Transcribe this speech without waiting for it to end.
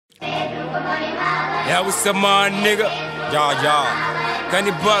Yeah, what's up, my nigga? Yeah.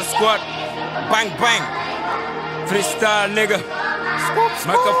 Nibals squad. Bang, bang. Freestyle, nigga.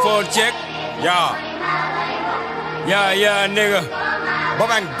 Microphone check. Yeah, nigga.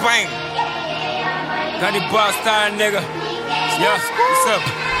 Bang, bang. Nibals style, nigga. Yeah, what's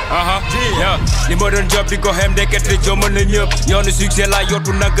up? Yeah. Li ma doon job di ko xem ndekete jommal na ñëpp yoonu succès la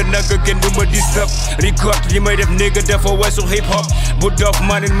yottu nagga kenn du ma disturb record li may def nigga dafa weesu hip hop bu dof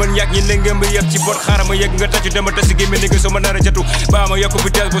manin mën yàgg ñi ne nga ma yëg ci bot xaaral ma yëg nga tàccu dama tasi gi mi nigga soo ma nar a jatu baa ma yokku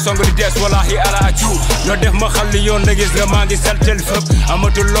vitesse bu song di dees wallahi ala acu noo def ma xal li yoon na gis nga maa ngi saltel fépp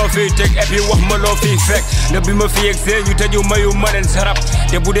amatul loo fiy teg et puis wax ma loo fiy fekk na bi ma fi yegg see ñu tëju mayu ma leen sarap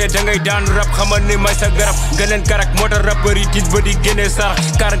te bu dee dangay daanu rap xamal ni may sa garab nga leen karak moo tax rappeur yi tiit ba di génnee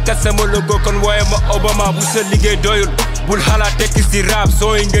sarax kat sama logo kon waaye ma Obama bu sa liggéey doyul bul xalaat tekki si rap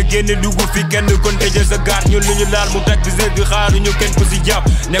sooy nga génne dugg fi kenn kon tëjee sa gaar ñun lu ñu laal mu taj business bi xaaruñu kenn ku si jàpp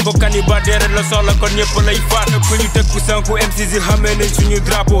ne ko Cannibal deret la soxla kon ñëpp lay faat ku ñu teg ku sanku MC si xamee nañ suñu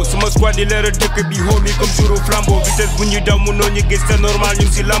drapeau suma squad di leeral dëkk bi homie comme jouru flambeau vitesse bu ñuy daw mënoo ñu gis c'est normal ñu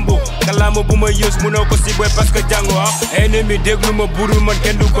si lambo kalaama bu ma yës mënoo ko si boy parce que jàngo ennemi déglu ma buru man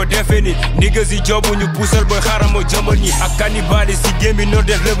kenn du ko defee ni nigga si jobu ñu puusal boy xaaral ma jëmal ñi ak Cannibal si gémmi noo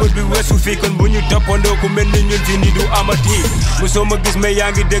def level bi weesu fii kon bu ñu toppandoo ku mel ni ñun fi ni du amati musoo ma gis mais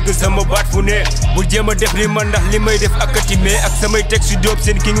yaa ngi dégg sama baat fu ne bu jéem a def li man ndax li may def akati mais ak samay teg si dóob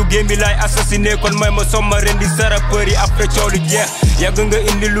seen ki ngu game bi laay assassiné kon may ma somma ren di sarapeur yi après coow li jeex yàgg nga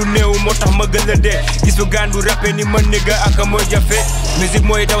indi lu néew moo tax ma gën a dee gis bu gaan bu rappé ni man nigga ak mooy jafe musique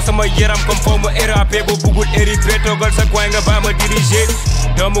mooy daw sama yaram comme foo ma érapé boo bugul éripé toogal sa coin nga baa ma dirigé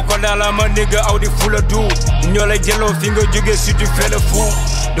doomu ko laala ma nigga aw di fula du ñoo lay jëloo fi nga jóge si tu fais le fou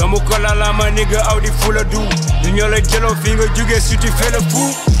doomu ko laala ma nigga aw di fula du ñoo lay jëloo fi nga jóge si tu fais le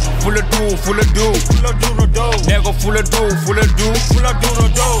fou fula du nee ko fula du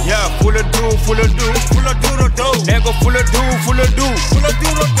yeah fula du nee ko fula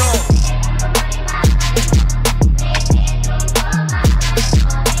du